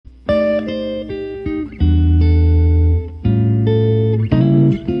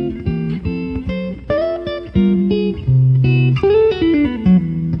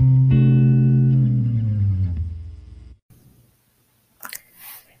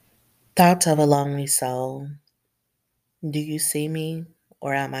Thoughts of a lonely soul. Do you see me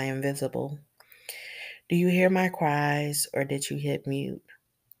or am I invisible? Do you hear my cries or did you hit mute?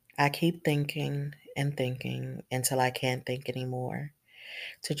 I keep thinking and thinking until I can't think anymore,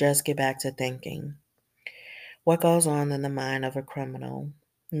 to just get back to thinking. What goes on in the mind of a criminal?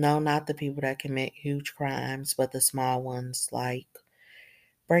 No, not the people that commit huge crimes, but the small ones like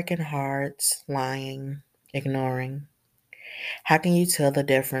breaking hearts, lying, ignoring. How can you tell the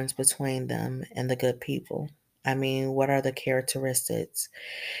difference between them and the good people? I mean, what are the characteristics?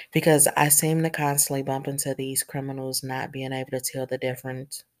 Because I seem to constantly bump into these criminals not being able to tell the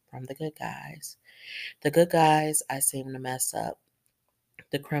difference from the good guys. The good guys, I seem to mess up.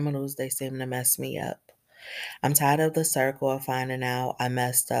 The criminals, they seem to mess me up. I'm tired of the circle of finding out I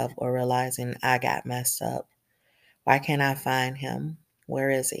messed up or realizing I got messed up. Why can't I find him? Where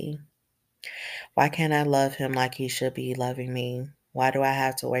is he? Why can't I love him like he should be loving me? Why do I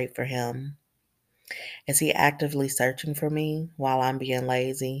have to wait for him? Is he actively searching for me while I'm being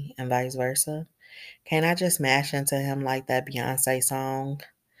lazy and vice versa? Can I just mash into him like that Beyonce song?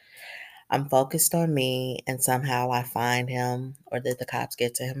 I'm focused on me and somehow I find him, or did the cops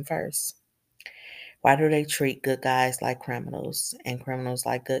get to him first? Why do they treat good guys like criminals and criminals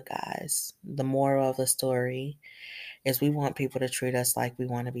like good guys? The moral of the story is we want people to treat us like we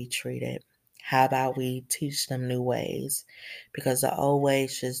want to be treated. How about we teach them new ways? Because the old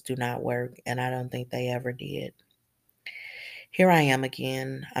ways just do not work, and I don't think they ever did. Here I am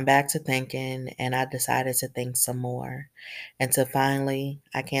again. I'm back to thinking, and I decided to think some more. And to finally,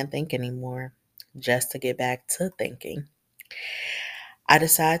 I can't think anymore, just to get back to thinking. I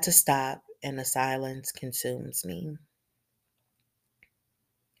decide to stop, and the silence consumes me.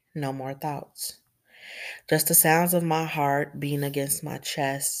 No more thoughts. Just the sounds of my heart beating against my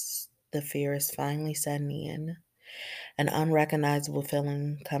chest. The fear is finally setting in, an unrecognizable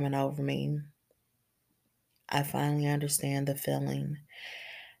feeling coming over me. I finally understand the feeling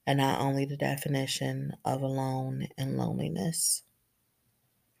and not only the definition of alone and loneliness.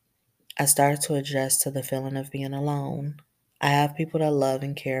 I started to adjust to the feeling of being alone. I have people that love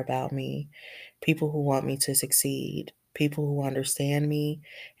and care about me, people who want me to succeed, people who understand me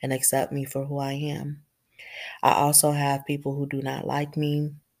and accept me for who I am. I also have people who do not like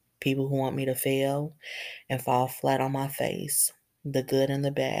me, people who want me to fail and fall flat on my face, the good and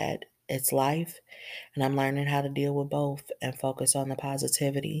the bad. It's life, and I'm learning how to deal with both and focus on the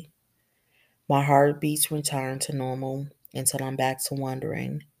positivity. My heartbeats return to normal until I'm back to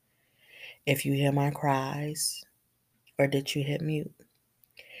wondering if you hear my cries or did you hit mute?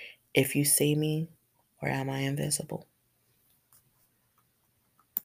 If you see me or am I invisible?